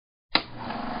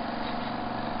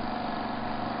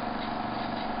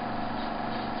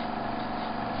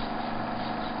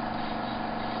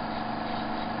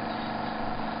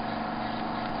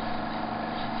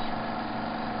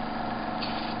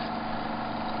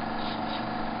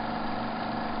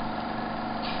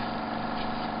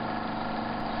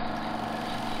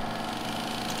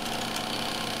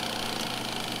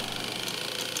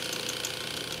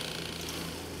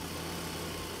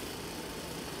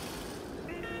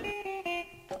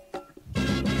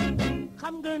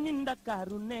xam nga ni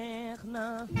Ndakaaru neex na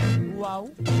waaw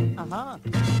aha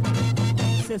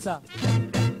c'est ça.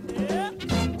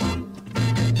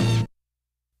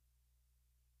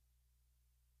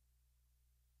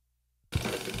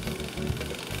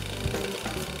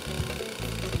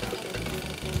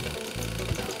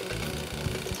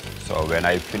 So when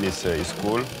I finish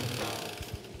school,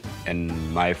 and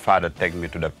my father take me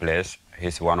to the place,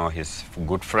 he's one of his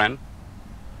good friend,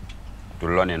 to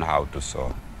learning how to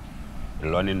sew.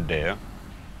 Learning there,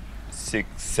 6,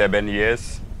 7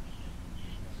 years.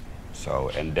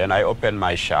 So, and then I opened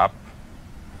my shop,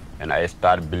 and I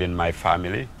start building my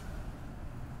family.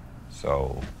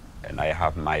 So, and I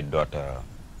have my daughter,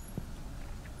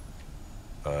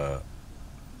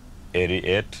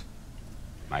 88,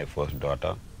 my first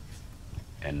daughter.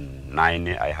 And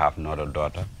 90, I have another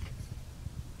daughter.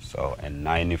 So, in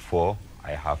 94,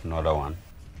 I have another one.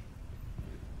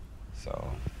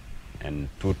 So, in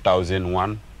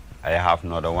 2001, I have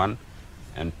another one.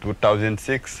 In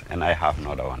 2006, and I have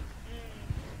another one.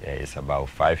 Yeah, it's about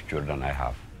 5 children I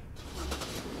have.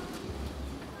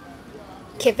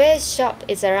 Kebe's shop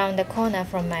is around the corner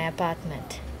from my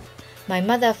apartment. My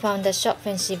mother found the shop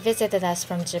when she visited us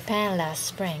from Japan last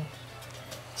spring.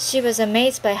 She was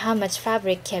amazed by how much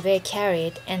fabric Kebe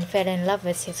carried and fell in love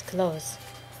with his clothes.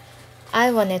 I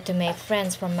wanted to make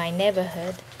friends from my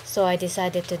neighborhood, so I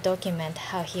decided to document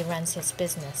how he runs his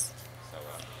business.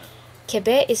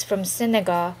 Kebe is from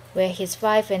Senegal, where his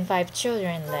wife and 5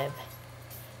 children live.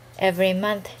 Every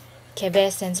month,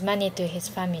 Kebe sends money to his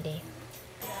family.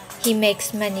 He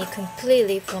makes money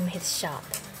completely from his shop.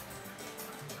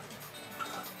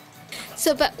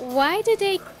 So, but why do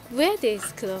they wear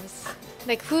these clothes?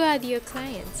 Like, who are your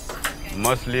clients?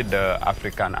 Mostly the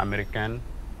African American.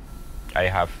 I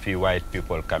have few white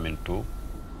people coming too.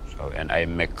 So, and I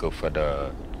make for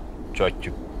the church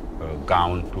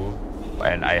gown too.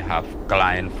 And I have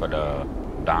client for the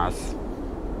dance,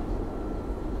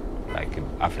 like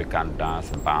African dance,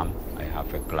 BAM. I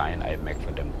have a client, I make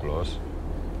for them clothes.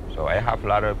 So I have a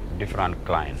lot of different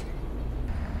clients.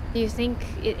 Do you think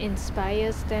it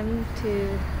inspires them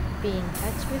to be in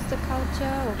touch with the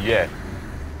culture? Or? Yeah,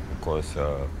 because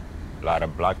a lot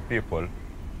of black people,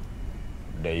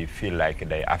 they feel like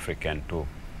they're African too,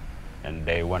 and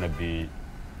they want to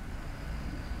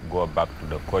go back to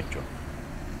the culture.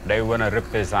 They want to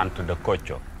represent to the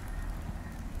culture,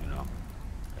 you know.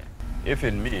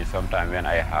 Even me, sometimes when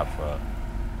I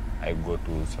go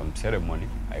to some ceremony,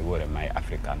 I wear my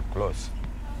African clothes.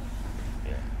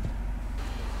 Yeah.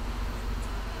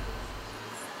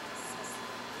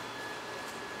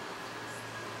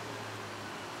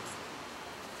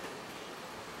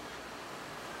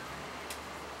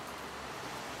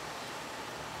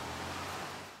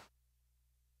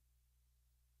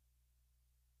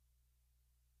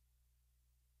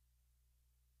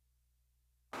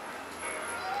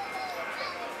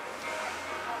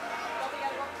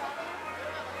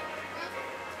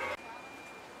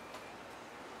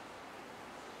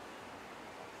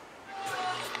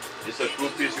 It's a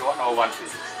 2-piece you want or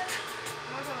 1-piece?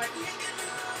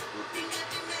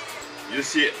 You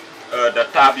see the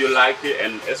tab you like it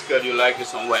and skirt you like it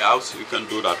somewhere else, you can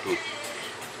do that too.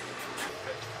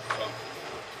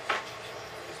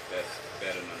 It's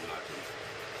better than that.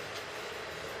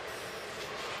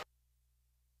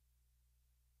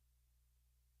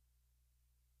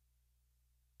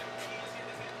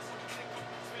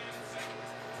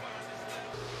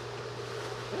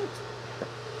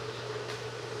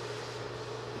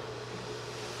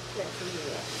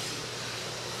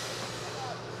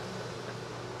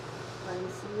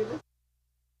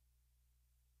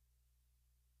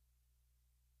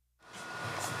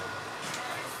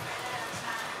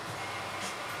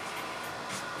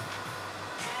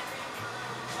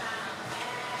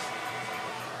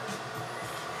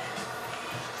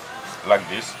 Like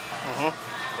this.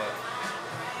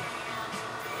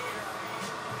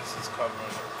 This is covering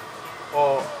it.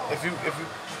 Or if you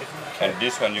And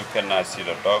this one you cannot see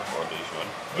the dog, or this one?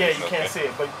 yeah, you can't see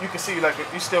it, but you can see like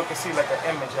you still can see like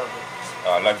an image of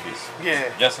it. Like this.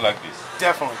 Yeah. Just like this.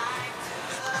 Definitely.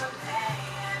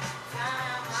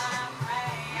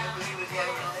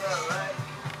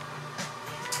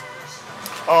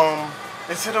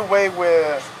 Is it a way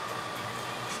where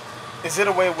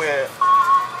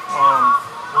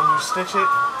when you stitch it,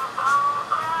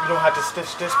 you don't have to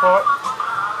stitch this part?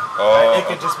 Like, it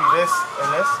could just be this and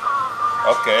this?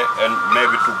 Okay, and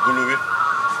maybe to glue it,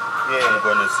 Yeah. I'm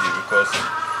gonna see, because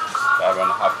that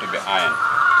one have to be iron.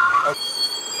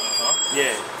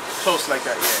 Yeah, close like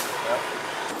that, yeah.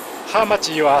 How much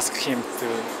you ask him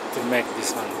to make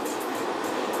this one?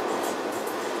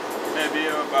 Maybe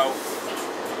about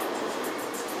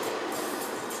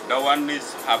The one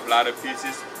is have a lot of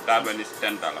pieces. That one is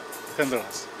 $10. $10.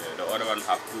 Yeah, the other one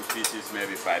have 2 pieces,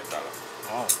 maybe $5.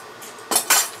 Wow.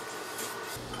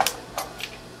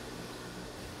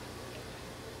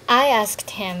 I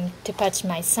asked him to patch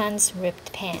my son's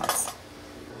ripped pants.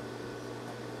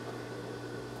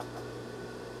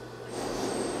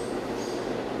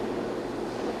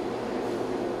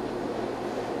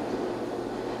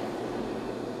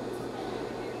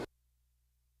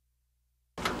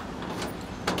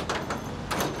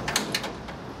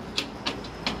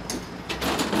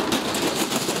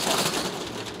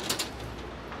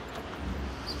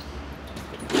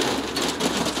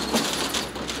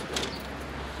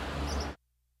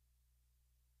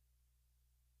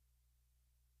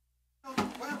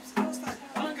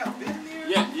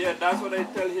 Yeah, that's what I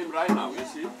tell him right now, you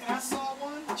see. And I saw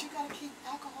one, but you gotta keep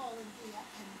alcohol in here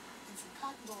and some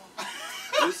cotton balls.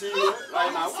 You see here,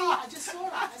 right now? I just saw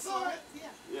it. I saw it. Yeah.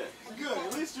 Yeah. Good.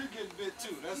 At least you're getting bit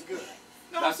too. That's good.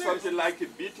 No, That's something like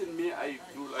it beating me, I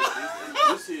do like this, and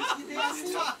you see it. I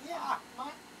see it. Yeah.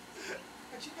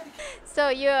 But you gotta keep. So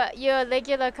you're a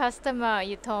regular customer.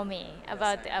 You told me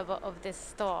about of this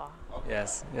store.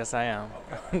 Yes, I am.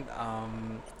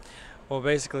 Well,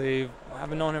 basically, I've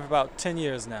been knowing him for about 10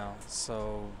 years now.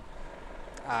 So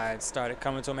I started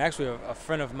coming to him. Actually, a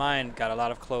friend of mine got a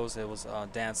lot of clothes. It was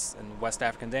dance and West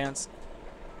African dance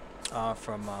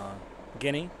from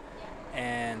Guinea.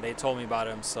 And they told me about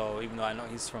him. So even though I know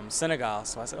he's from Senegal,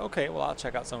 so I said, okay, well, I'll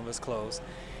check out some of his clothes.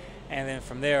 And then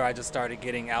from there, I just started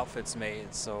getting outfits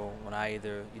made. So when I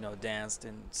either, danced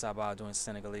in Sabah doing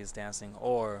Senegalese dancing,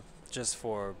 or just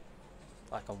for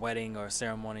like a wedding or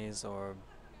ceremonies, or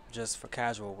just for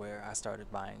casual wear, I started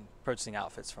purchasing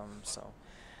outfits from him. So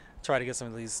I try to get some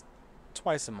at least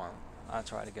twice a month. I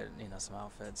try to get, some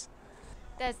outfits.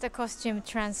 Does the costume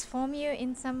transform you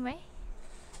in some way?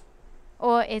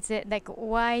 Or is it like,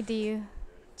 why do you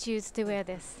choose to wear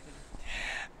this?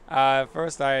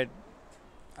 First, I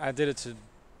did it to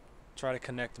try to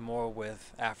connect more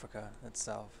with Africa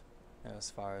itself,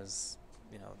 as far as,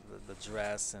 the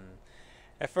dress. And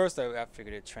at first I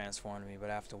figured it transformed me,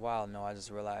 but after a while, no, I just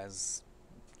realized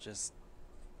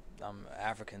I'm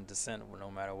African descent no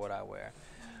matter what I wear.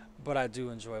 But I do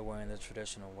enjoy wearing the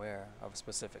traditional wear of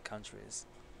specific countries,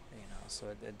 so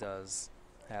it does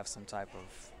have some type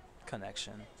of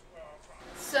connection.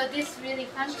 So this really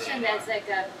functioned as like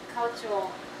a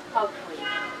cultural hub for you?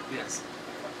 Yes.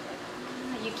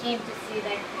 You came to see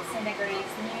like the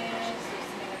Senegalese news,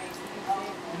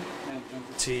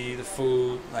 The tea, the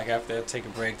food. Like after they take a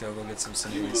break, they'll go get some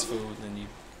Senegalese food, and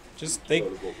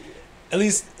at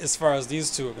least as far as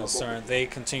these two are concerned, they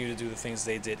continue to do the things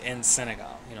they did in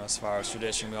Senegal. As far as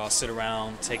tradition, we all sit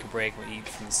around, take a break, we eat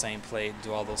from the same plate,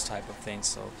 do all those type of things.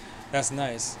 So that's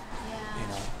nice.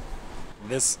 Yeah.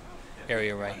 This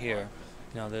area right here,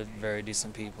 they're very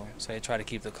decent people. So they try to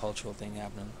keep the cultural thing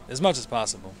happening as much as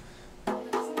possible.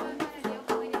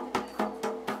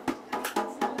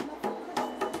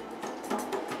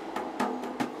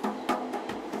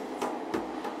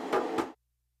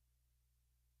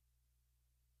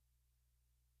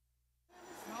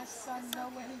 My son know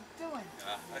what he's doing.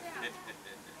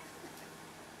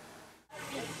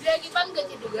 Léegi ban nga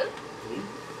ci dugal?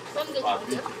 Ban nga ci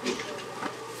dugal?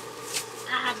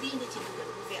 Ah, bii nga ci dugal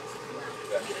bu vert.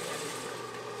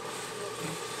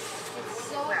 It's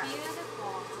so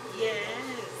beautiful.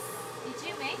 Yes. Did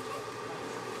you make it?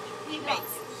 He No,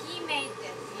 makes it. he made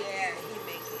this. Yeah, he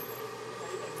makes it.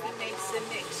 He makes a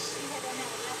mix.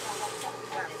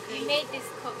 He made this,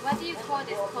 what do you call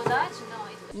this, collage? No,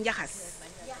 it's Njaxas.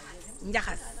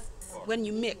 Njaxas. When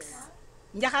you mix.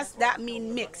 Njaxas, that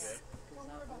means mix.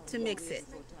 To mix it.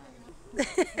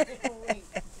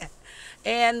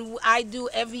 And I do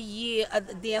every year a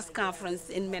dance conference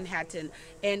in Manhattan.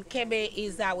 And Kebe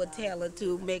is our tailor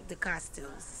to make the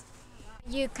costumes.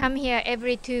 You come here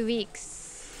every 2 weeks.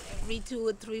 Every 2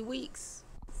 or 3 weeks.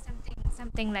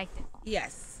 Something like that.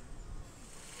 Yes.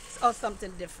 Or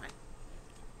something different.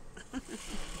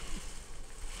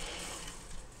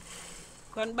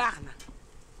 Kon baax na.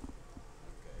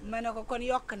 Ma ne ko kon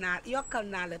yokkal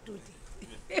naa la tuuti.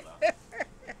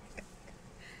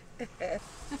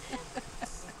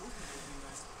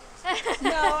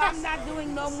 No, I'm not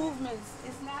doing no movements.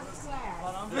 It's not a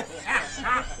class.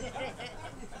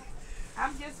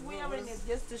 I'm just wearing it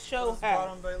just to show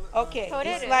her. Okay,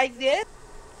 it's like this.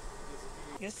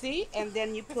 You see? And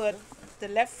then you put the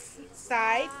left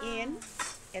side in,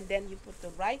 and then you put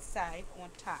the right side on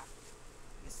top.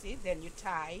 You see? Then you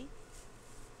tie.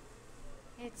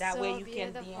 It's That so way you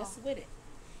beautiful. can dance with it.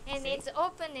 And it's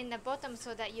open in the bottom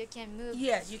so that you can move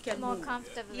Yes, you can more move.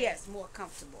 comfortably. Yes, more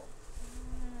comfortable.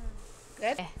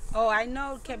 Oh, I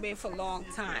know Kebe for a long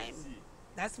time.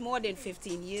 That's more than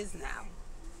 15 years now.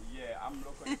 Yeah, I'm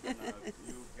looking for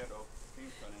you get up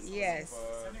Kingston and Yes.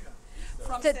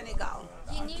 from From Senegal.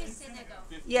 You knew Senegal?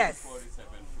 Yes.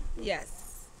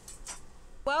 Yes.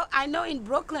 Well, I know in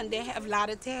Brooklyn they have a lot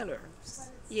of tailors.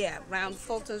 Yeah, around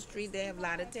Fulton Street they have a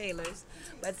lot of tailors.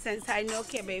 But since I know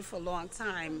Kebe for a long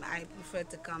time, I prefer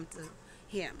to come to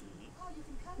him.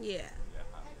 Yeah.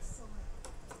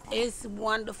 It's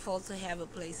wonderful to have a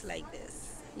place like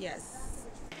this. Yes.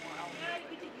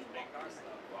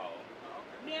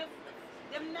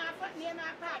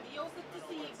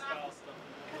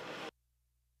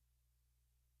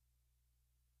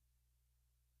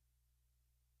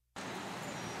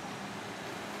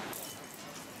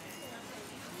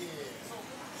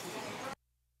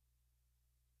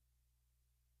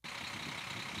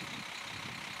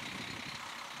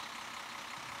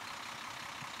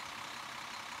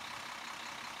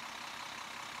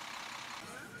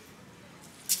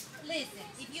 Listen,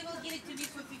 if you will give it to me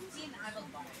for 15, I will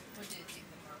buy it. What do you think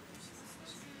about it?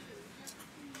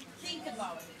 Think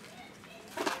about it.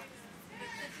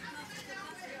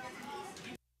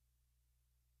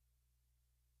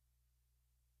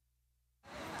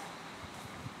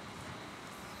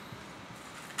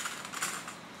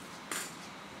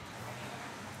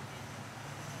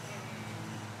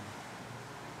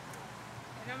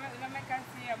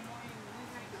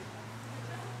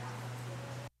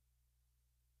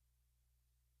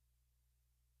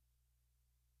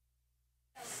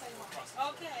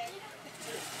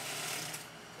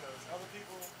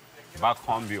 Back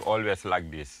home, we always like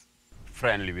this,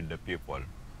 friendly with the people,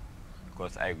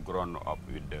 because I grown up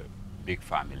with the big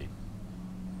family.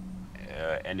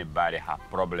 Anybody have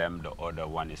problem, the other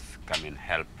one is coming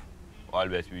help.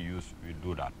 Always we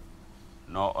do that.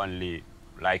 Not only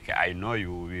like I know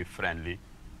you, we friendly,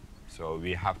 so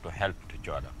we have to help each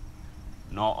other.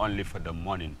 Not only for the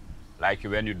money. Like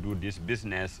when you do this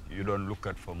business, you don't look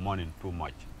at for money too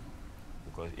much,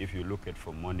 because if you look at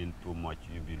for money too much,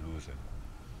 you'll be losing.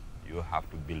 You have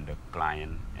to build a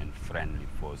client and friendly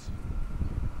first.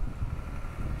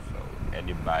 So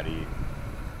anybody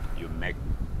you make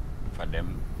for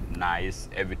them nice,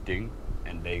 everything,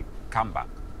 and they come back.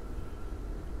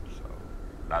 So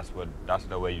that's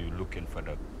the way you're looking for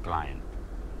the client.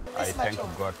 I thank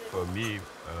God for me.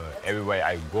 Everywhere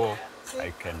I go,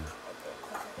 I can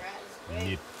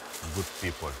meet good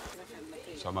people.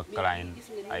 Some clients,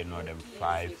 I know them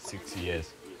 5, 6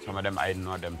 years. Some of them, I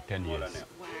know them 10 years.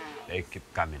 They keep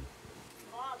coming.